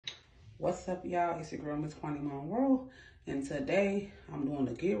What's up, y'all? It's your girl, Miss Kwani Monroe, and today I'm doing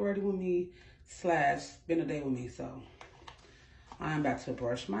the get ready with me / spend a day with me. So I am about to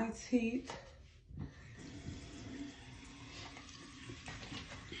brush my teeth.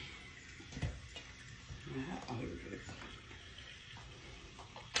 Oh, here it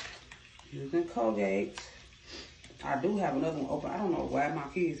is. Using Colgate. I do have another one open. I don't know why my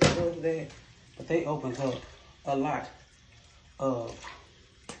kids does that, but they opens up a lot of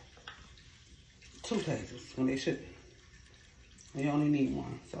toothpastes when they shouldn't. You only need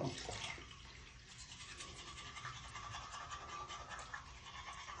one, so.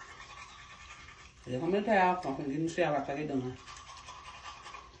 They're gonna be towel. I'm gonna get in the shower after they're done.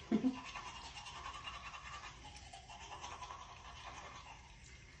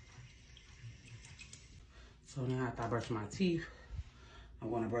 So now after I brush my teeth,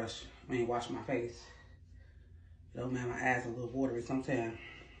 I'm gonna wash my face. It don't matter, my eyes are a little watery sometimes.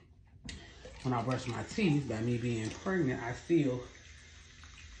 When I brush my teeth, by me being pregnant, I feel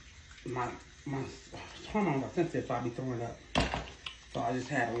my hormones are sensitive, so I be throwing up. So I just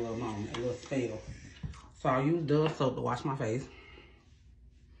had a little moment, a little spell. So I use Dove soap to wash my face.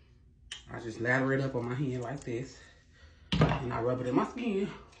 I just lather it up on my hand like this, and I rub it in my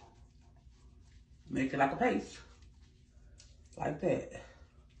skin. Make it like a paste, like that.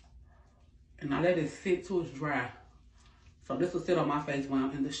 And I let it sit till it's dry. So this will sit on my face when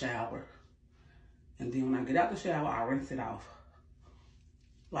I'm in the shower. And then when I get out the shower, I rinse it off.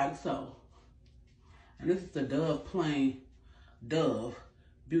 Like so. And this is the Dove Plain Dove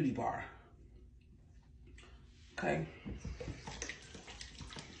Beauty Bar. Okay.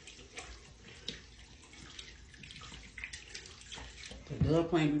 The Dove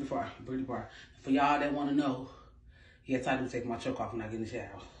Plain Beauty Bar. For y'all that want to know, yes, I do take my choke off when I get in the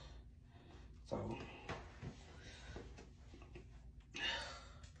shower. So,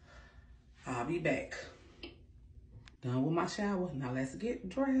 I'll be back. Done with my shower. Now let's get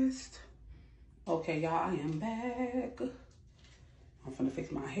dressed. Okay, y'all, I am back. I'm finna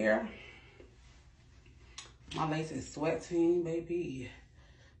fix my hair. My lace is sweating, baby.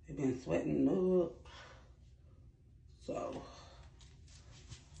 They've been sweating up. So,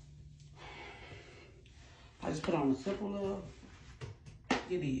 I just put on a simple little,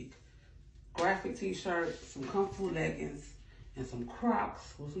 graphic t-shirt, some comfortable leggings, and some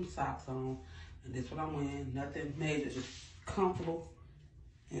Crocs with some socks on. And this is what I'm wearing. Nothing major, just comfortable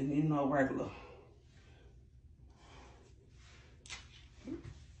and, you know, regular.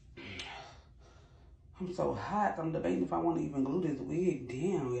 I'm so hot. I'm debating if I want to even glue this wig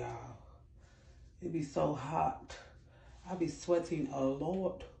down, y'all. It be so hot. I be sweating a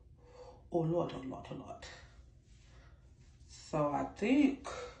lot. A lot. So I think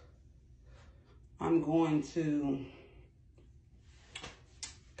I'm going to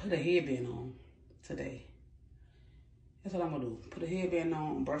put a headband on today. That's what I'm gonna do. Put a headband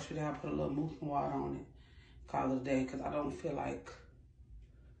on, brush it out, put a little mousse and water on it, call it a day, because I don't feel like,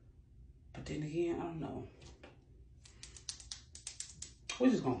 but then again, I don't know. We're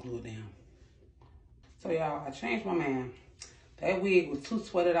just gonna glue it down. So y'all, I changed my mind. That wig was too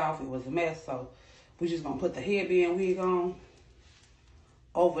sweated off. It was a mess, so we're just gonna put the headband wig on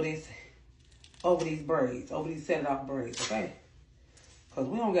over these braids, over these set off braids, okay? Because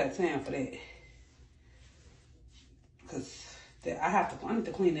we don't got time for that. Because I need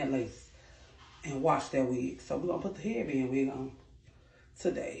to clean that lace and wash that wig. So we're going to put the headband wig on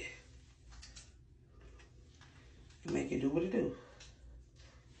today. And make it do what it do.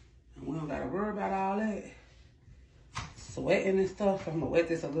 And we don't got to worry about all that sweating and stuff. I'm going to wet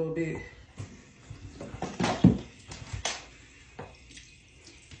this a little bit.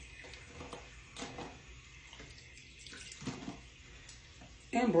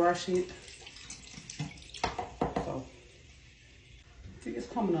 And brush it. So, see, it's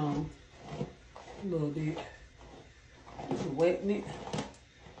coming on a little bit. Just wetting it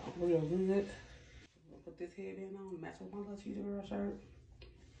real good. Put this headband on, match with my little cheetah girl shirt.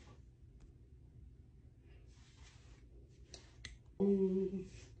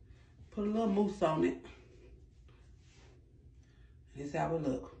 Put a little mousse on it. This is how it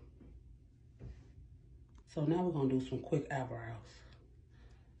look. So now we're gonna do some quick eyebrows.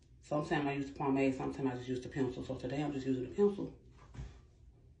 Sometimes I use the pomade, sometimes I just use the pencil. So today I'm just using the pencil.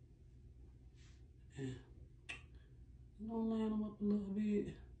 And I'm gonna line them up a little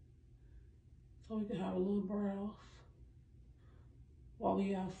bit so we can have a little brows while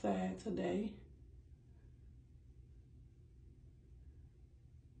we outside today.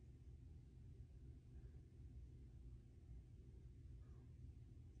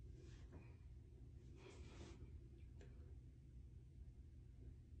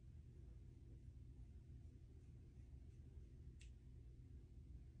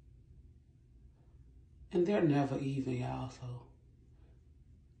 And they're never even, y'all, so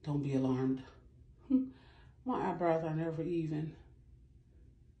don't be alarmed. My eyebrows are never even.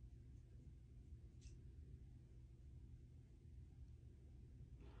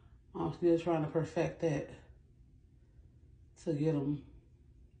 I'm still trying to perfect that to get them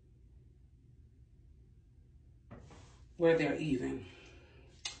where they're even.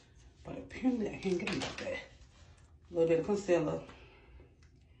 But apparently I can't get them like that. A little bit of concealer.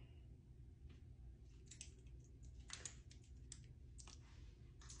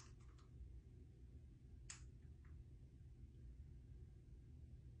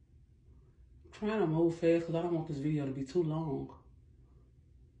 Trying to move fast because I don't want this video to be too long.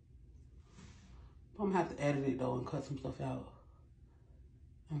 I'm gonna have to edit it though and cut some stuff out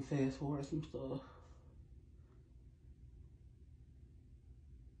and fast forward some stuff.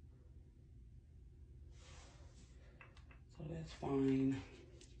 So that's fine.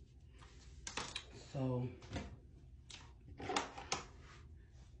 So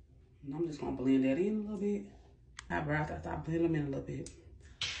I'm just gonna blend that in a little bit. Eyebrows, I start blending them in a little bit.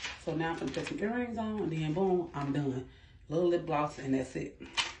 So now I'm gonna put some earrings on and then boom, I'm done. Little lip gloss and that's it.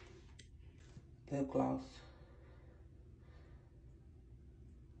 Lip gloss.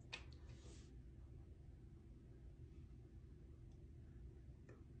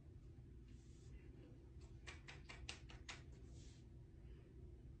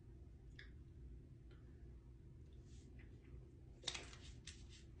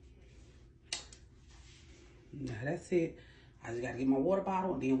 Now that's it. I just gotta get my water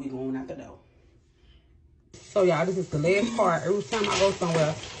bottle and then we going out the door. So y'all, this is the last part. Every time I go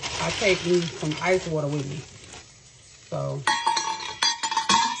somewhere, I take me some ice water with me. So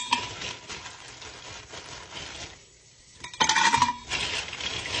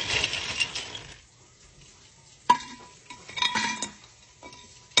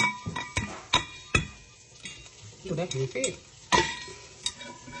that can fit.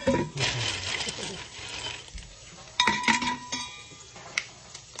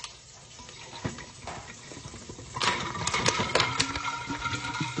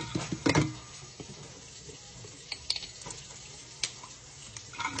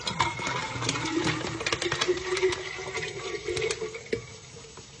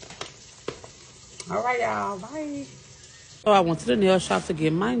 All right, y'all. Bye. So I went to the nail shop to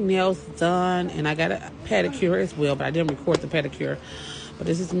get my nails done, and I got a pedicure as well, but I didn't record the pedicure. But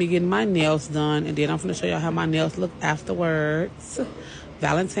this is me getting my nails done, and then I'm going to show y'all how my nails look afterwards.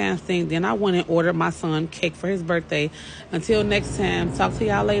 Valentine's thing. Then I went and ordered my son cake for his birthday. Until next time, talk to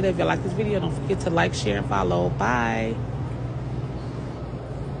y'all later. If y'all like this video, don't forget to like, share, and follow. Bye.